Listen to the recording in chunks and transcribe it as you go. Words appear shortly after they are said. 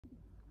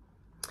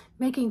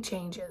making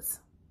changes.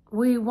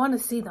 We want to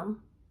see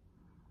them.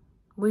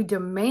 We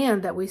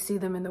demand that we see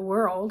them in the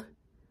world.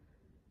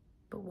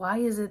 But why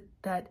is it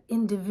that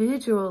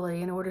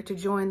individually, in order to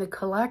join the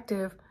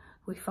collective,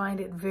 we find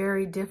it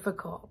very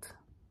difficult?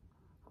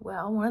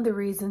 Well, one of the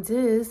reasons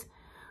is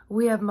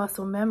we have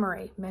muscle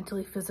memory,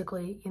 mentally,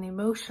 physically, and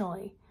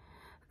emotionally,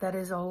 that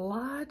is a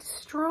lot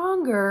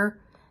stronger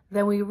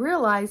than we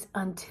realize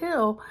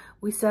until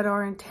we set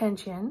our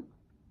intention.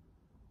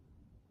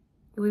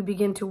 We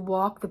begin to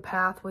walk the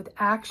path with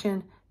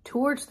action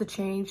towards the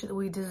change that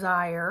we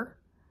desire.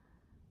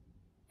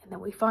 And then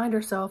we find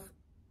ourselves,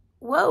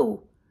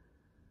 whoa,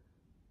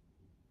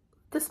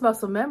 this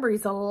muscle memory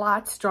is a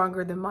lot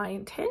stronger than my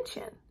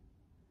intention,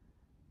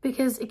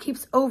 because it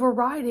keeps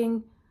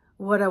overriding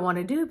what I want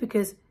to do,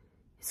 because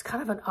it's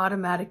kind of an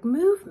automatic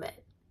movement.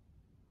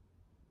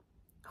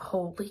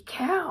 Holy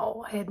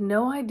cow, I had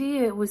no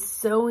idea it was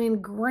so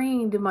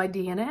ingrained in my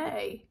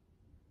DNA.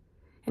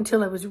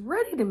 Until I was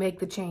ready to make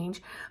the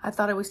change, I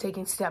thought I was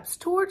taking steps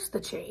towards the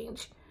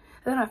change.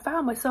 And then I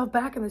found myself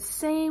back in the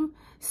same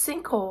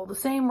sinkhole, the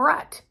same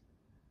rut.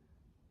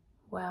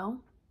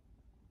 Well,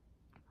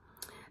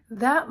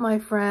 that, my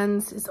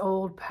friends, is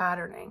old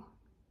patterning.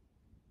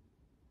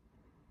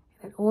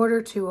 In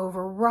order to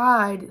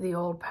override the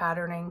old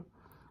patterning,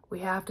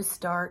 we have to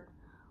start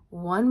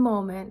one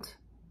moment,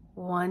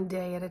 one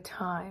day at a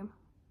time.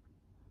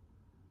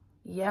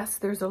 Yes,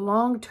 there's a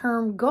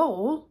long-term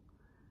goal,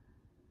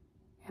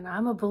 and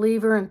I'm a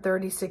believer in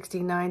 30,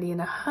 60, 90, and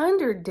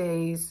 100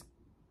 days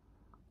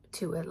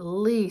to at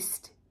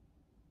least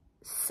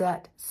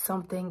set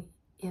something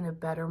in a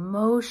better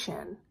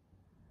motion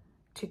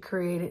to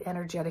create an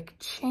energetic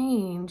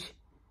change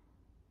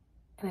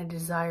and a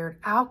desired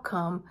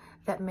outcome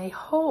that may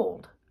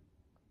hold.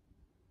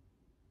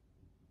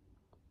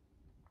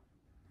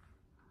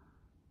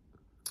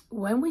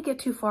 When we get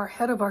too far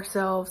ahead of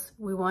ourselves,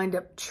 we wind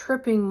up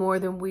tripping more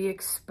than we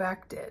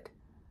expected.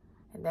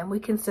 And then we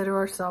consider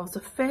ourselves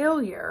a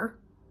failure.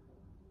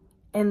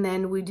 And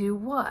then we do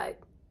what?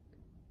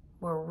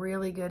 We're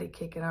really good at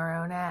kicking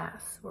our own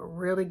ass. We're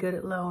really good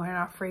at lowering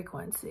our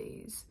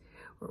frequencies.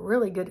 We're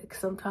really good at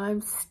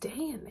sometimes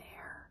staying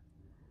there.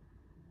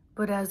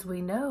 But as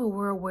we know,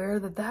 we're aware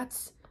that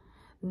that's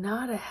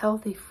not a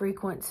healthy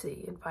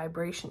frequency and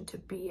vibration to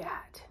be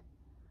at.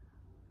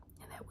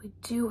 And that we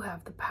do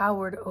have the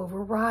power to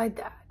override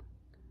that.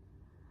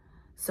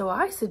 So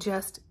I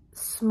suggest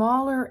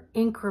smaller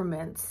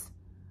increments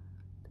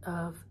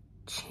of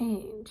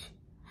change.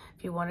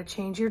 If you want to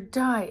change your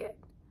diet,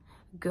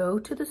 go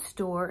to the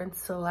store and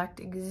select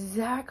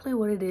exactly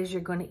what it is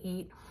you're going to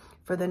eat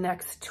for the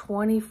next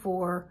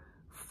 24,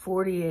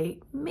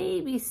 48,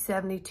 maybe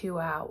 72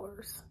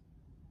 hours.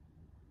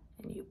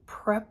 And you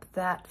prep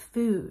that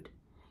food.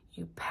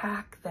 You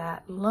pack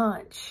that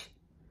lunch.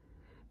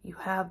 You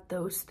have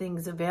those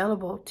things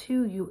available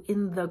to you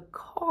in the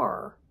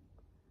car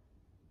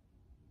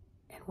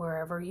and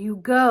wherever you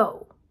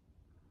go.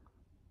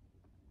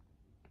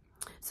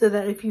 So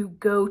that if you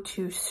go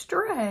to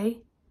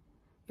stray,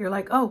 you're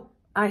like, oh,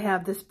 I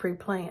have this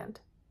pre-planned.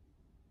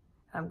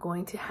 I'm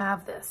going to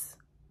have this.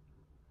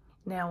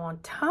 Now, on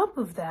top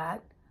of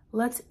that,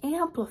 let's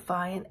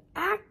amplify and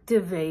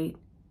activate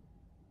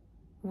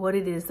what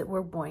it is that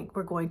we're going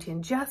to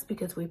ingest,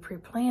 because we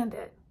pre-planned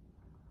it.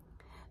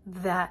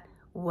 That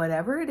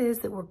whatever it is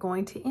that we're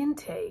going to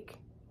intake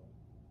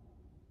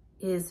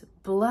is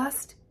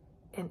blessed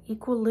and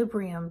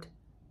equilibriumed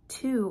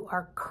to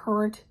our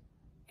current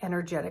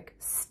energetic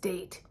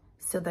state,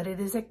 so that it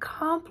is a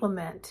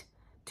complement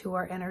to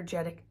our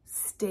energetic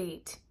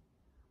state.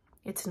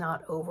 It's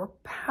not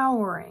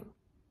overpowering.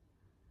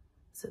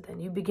 So then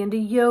you begin to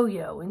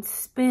yo-yo and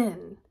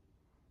spin.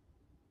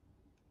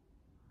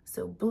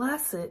 So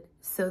bless it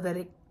so that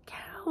it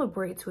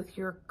calibrates with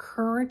your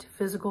current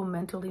physical,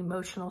 mental,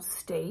 emotional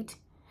state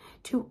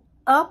to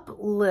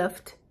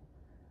uplift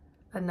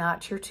a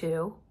notch or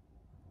two.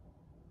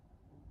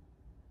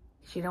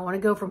 You don't want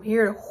to go from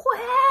here to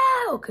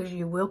wow, because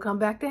you will come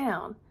back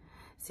down.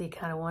 So you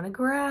kind of want to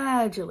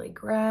gradually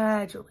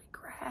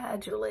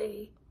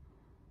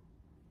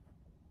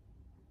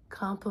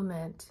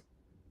complement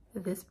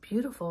this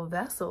beautiful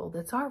vessel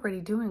that's already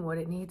doing what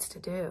it needs to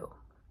do.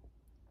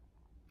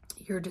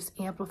 You're just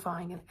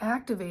amplifying and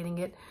activating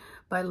it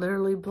by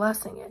literally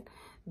blessing it,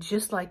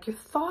 just like your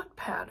thought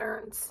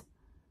patterns.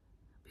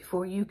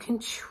 Before you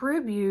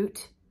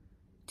contribute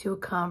to a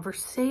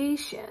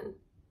conversation,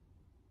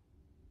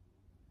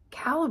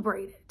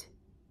 calibrate it.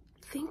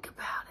 Think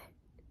about it.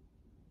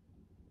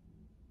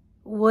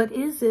 What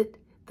is it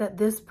that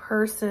this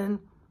person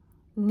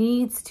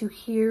needs to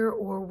hear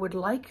or would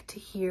like to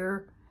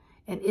hear?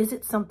 And is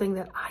it something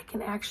that I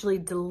can actually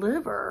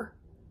deliver?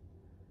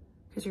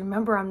 Because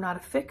remember, I'm not a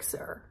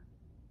fixer.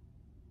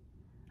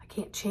 I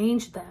can't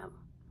change them.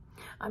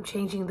 I'm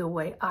changing the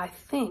way I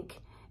think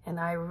and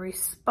I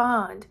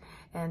respond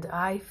and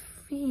I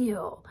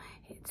feel.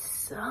 And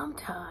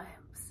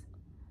sometimes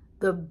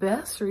the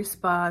best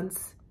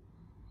response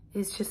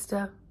is just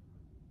a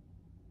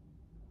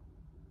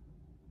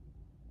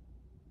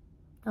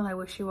And I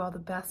wish you all the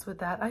best with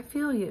that. I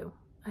feel you.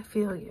 I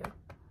feel you.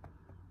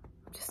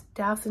 I'm just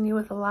dousing you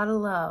with a lot of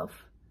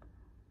love.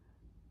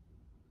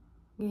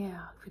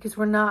 Yeah, because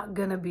we're not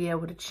going to be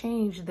able to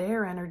change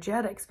their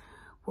energetics.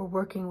 We're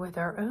working with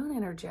our own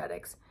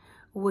energetics,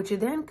 which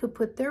then could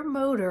put their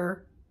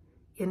motor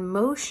in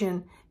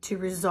motion to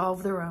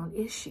resolve their own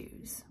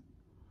issues,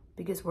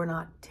 because we're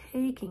not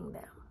taking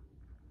them.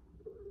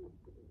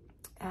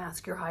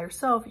 Ask your higher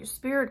self, your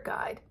spirit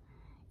guide,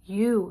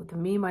 you, the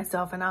me,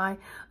 myself, and I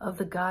of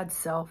the God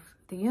self,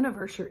 the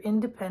universe, your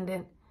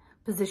independent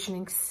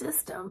positioning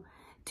system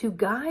to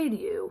guide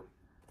you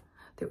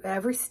through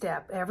every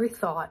step, every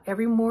thought,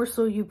 every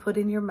morsel you put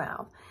in your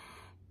mouth,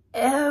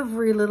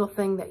 every little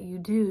thing that you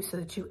do, so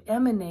that you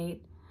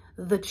emanate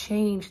the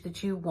change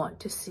that you want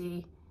to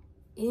see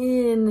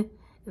in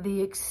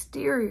the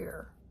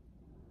exterior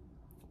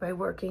by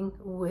working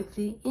with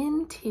the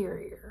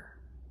interior.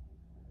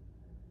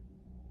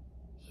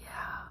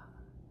 Yeah.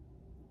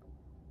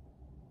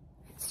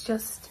 It's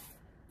just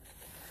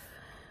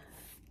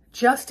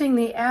adjusting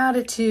the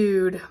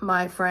attitude,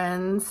 my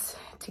friends,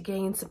 to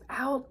gain some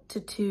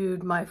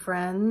altitude, my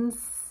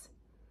friends.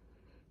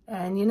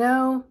 And you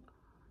know,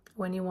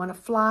 when you want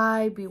to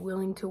fly, be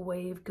willing to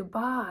wave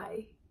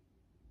goodbye.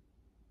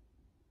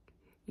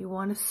 You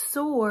want to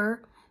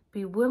soar,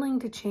 be willing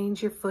to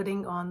change your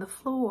footing on the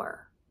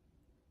floor.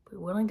 Be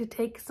willing to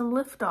take some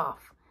liftoff,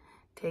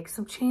 take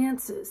some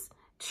chances,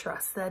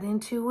 trust that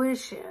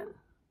intuition.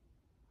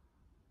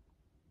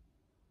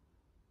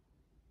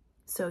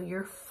 So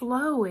your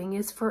flowing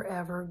is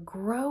forever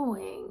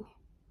growing.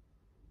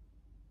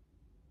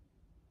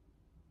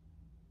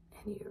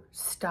 And you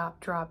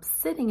stop, drop,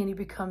 sitting, and you're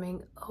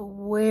becoming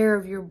aware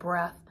of your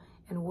breath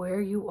and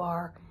where you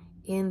are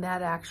in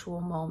that actual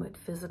moment,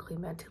 physically,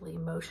 mentally,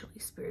 emotionally,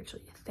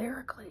 spiritually,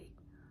 etherically.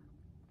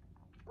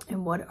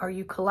 And what are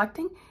you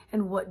collecting,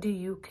 and what do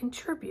you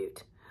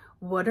contribute?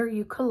 What are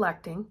you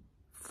collecting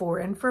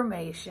for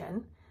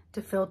information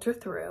to filter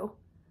through,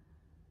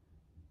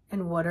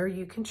 and what are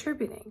you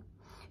contributing?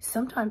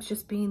 Sometimes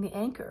just being the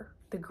anchor,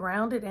 the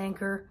grounded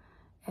anchor,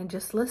 and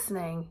just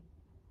listening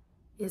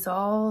is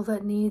all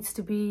that needs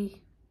to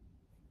be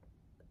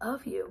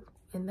of you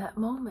in that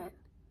moment.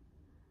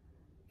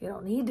 You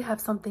don't need to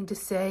have something to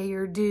say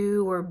or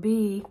do or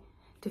be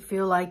to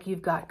feel like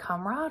you've got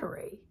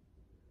camaraderie.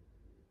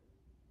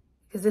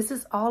 Because this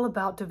is all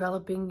about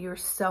developing your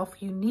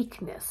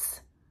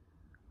self-uniqueness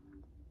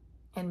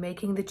and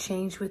making the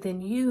change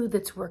within you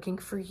that's working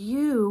for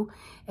you.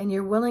 And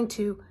you're willing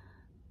to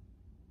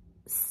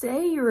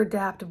say you're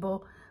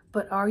adaptable,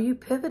 but are you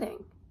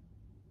pivoting?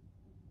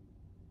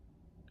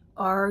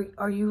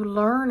 Are you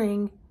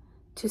learning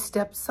to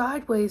step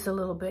sideways a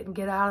little bit and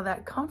get out of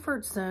that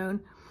comfort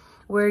zone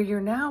where you're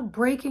now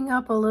breaking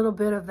up a little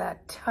bit of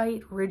that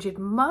tight, rigid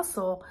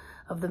muscle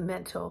of the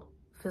mental,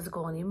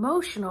 physical, and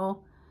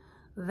emotional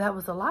that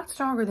was a lot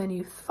stronger than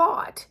you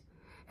thought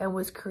and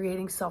was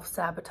creating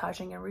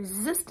self-sabotaging and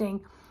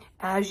resisting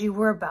as you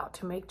were about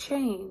to make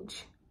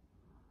change?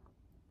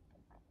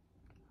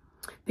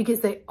 Because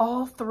they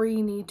all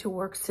three need to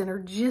work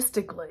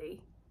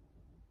synergistically.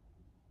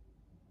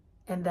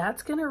 And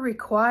that's going to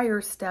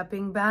require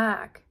stepping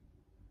back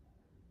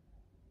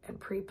and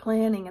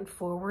pre-planning and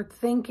forward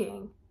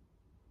thinking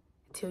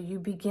until you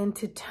begin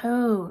to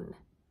tune,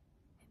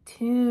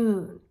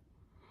 and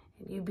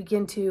you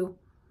begin to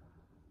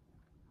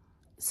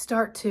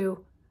start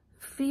to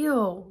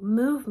feel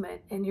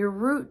movement, and your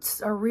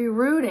roots are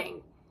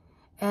rerouting,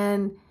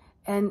 and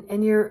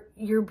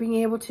you're being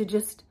able to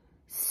just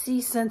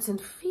see, sense,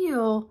 and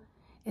feel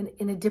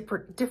in a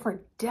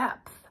different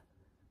depth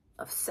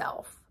of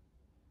self,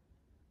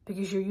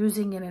 because you're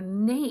using an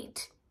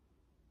innate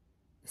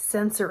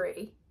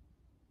sensory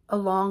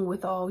along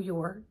with all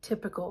your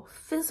typical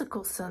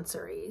physical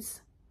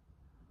sensories,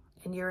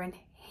 and you're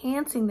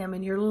enhancing them,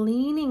 and you're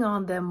leaning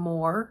on them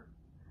more.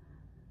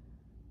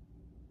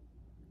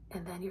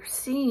 And then you're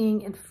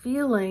seeing and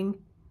feeling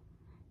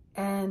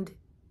and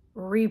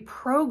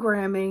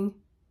reprogramming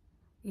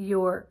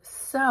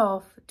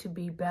yourself to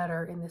be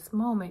better in this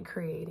moment,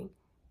 creating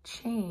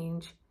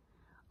change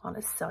on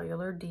a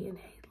cellular DNA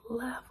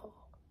level.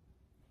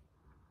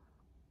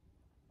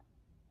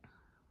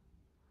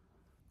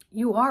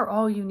 You are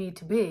all you need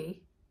to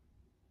be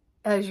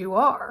as you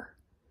are.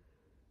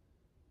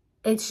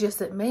 It's just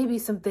that maybe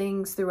some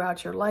things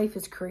throughout your life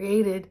has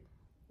created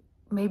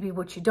maybe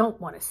what you don't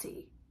want to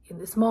see in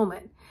this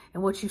moment.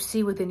 And what you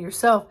see within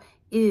yourself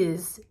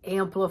is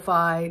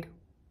amplified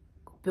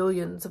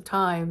billions of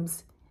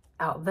times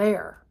out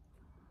there.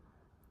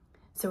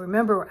 So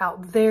remember,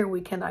 out there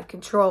we cannot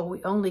control.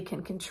 We only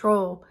can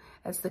control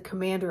as the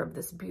commander of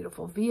this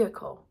beautiful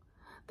vehicle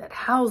that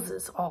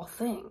houses all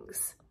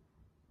things.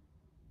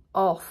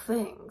 All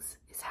things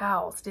is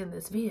housed in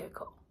this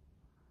vehicle.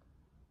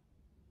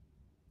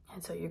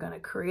 And so you're going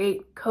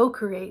to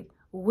co-create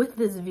with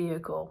this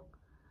vehicle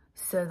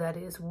so that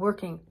it is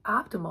working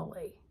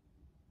optimally.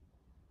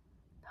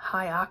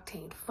 High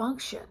octane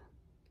function.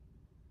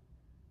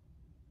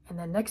 And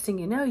then next thing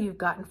you know, you've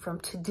gotten from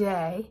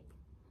today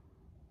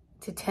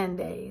to 10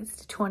 days,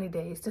 to 20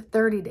 days, to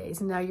 30 days.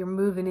 And now you're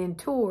moving in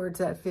towards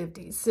that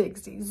 50,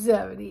 60,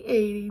 70,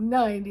 80,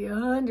 90,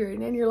 100.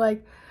 And you're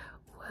like,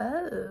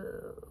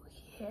 whoa,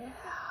 yeah.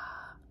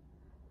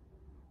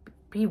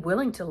 Be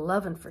willing to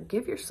love and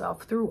forgive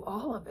yourself through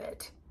all of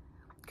it,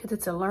 because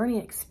it's a learning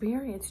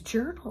experience.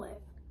 Journal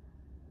it.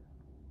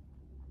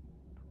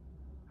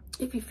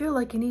 If you feel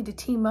like you need to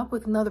team up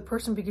with another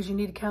person because you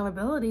need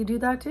accountability, do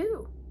that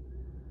too.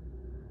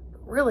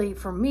 Really,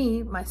 for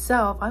me,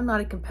 myself, I'm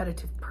not a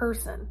competitive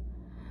person.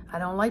 I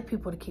don't like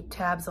people to keep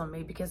tabs on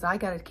me because I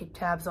got to keep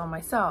tabs on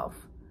myself.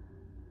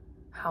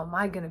 How am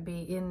I going to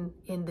be in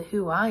the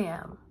who I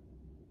am?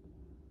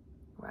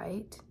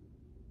 Right?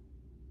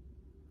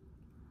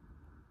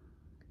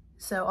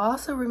 So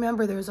also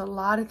remember, there's a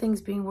lot of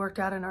things being worked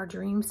out in our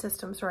dream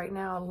systems right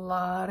now. A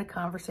lot of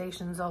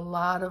conversations, a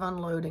lot of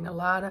unloading, a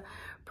lot of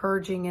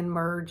purging and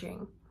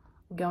merging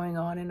going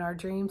on in our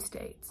dream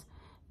states.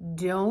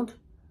 Don't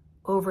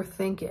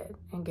overthink it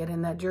and get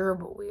in that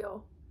gerbil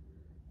wheel.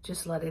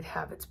 Just let it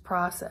have its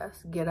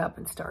process. Get up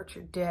and start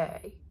your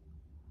day.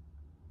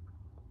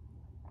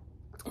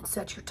 And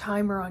set your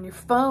timer on your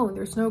phone.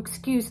 There's no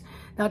excuse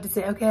not to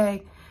say,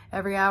 okay,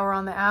 every hour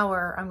on the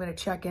hour, I'm going to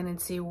check in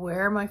and see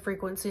where my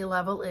frequency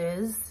level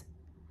is.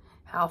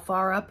 How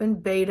far up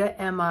in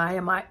beta am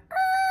I?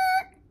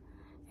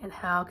 And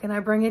how can I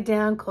bring it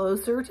down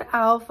closer to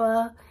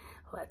alpha?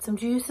 Let some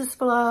juices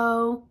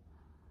flow.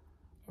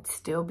 And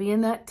still be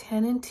in that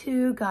 10 and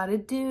 2, gotta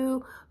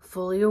do,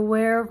 fully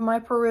aware of my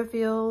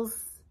peripherals.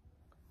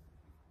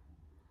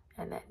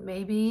 And then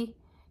maybe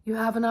you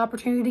have an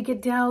opportunity to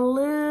get down a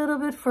little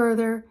bit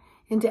further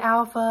into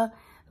alpha,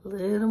 a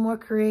little more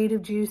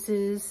creative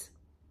juices.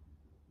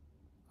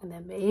 And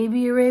then maybe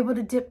you're able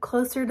to dip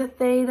closer to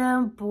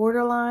theta,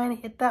 borderline,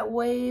 hit that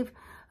wave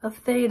of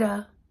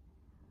theta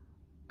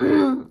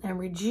and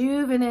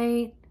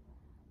rejuvenate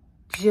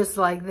just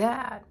like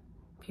that.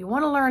 If you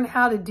want to learn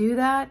how to do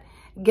that,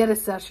 get a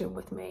session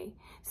with me.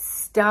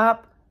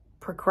 Stop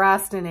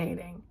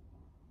procrastinating.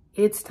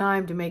 It's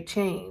time to make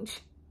change.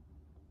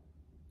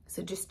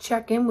 So just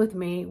check in with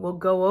me. We'll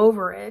go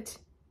over it.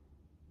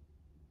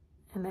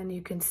 And then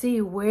you can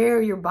see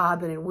where you're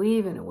bobbing and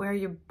weaving and where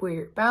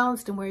you're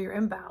balanced and where you're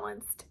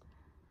imbalanced.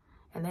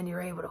 And then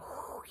you're able to,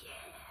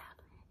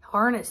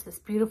 harness this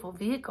beautiful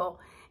vehicle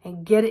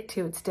and get it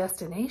to its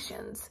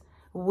destinations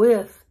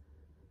with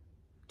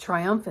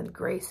triumphant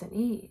grace and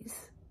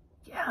ease.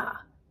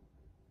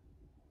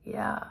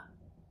 Yeah.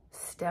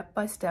 Step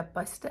by step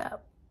by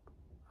step.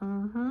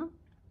 All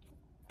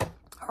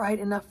right,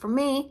 enough for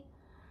me.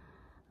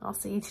 I'll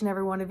see each and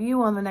every one of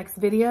you on the next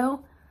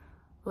video.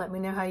 Let me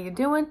know how you're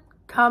doing.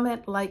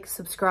 Comment, like,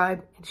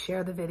 subscribe, and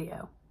share the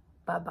video.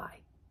 Bye-bye.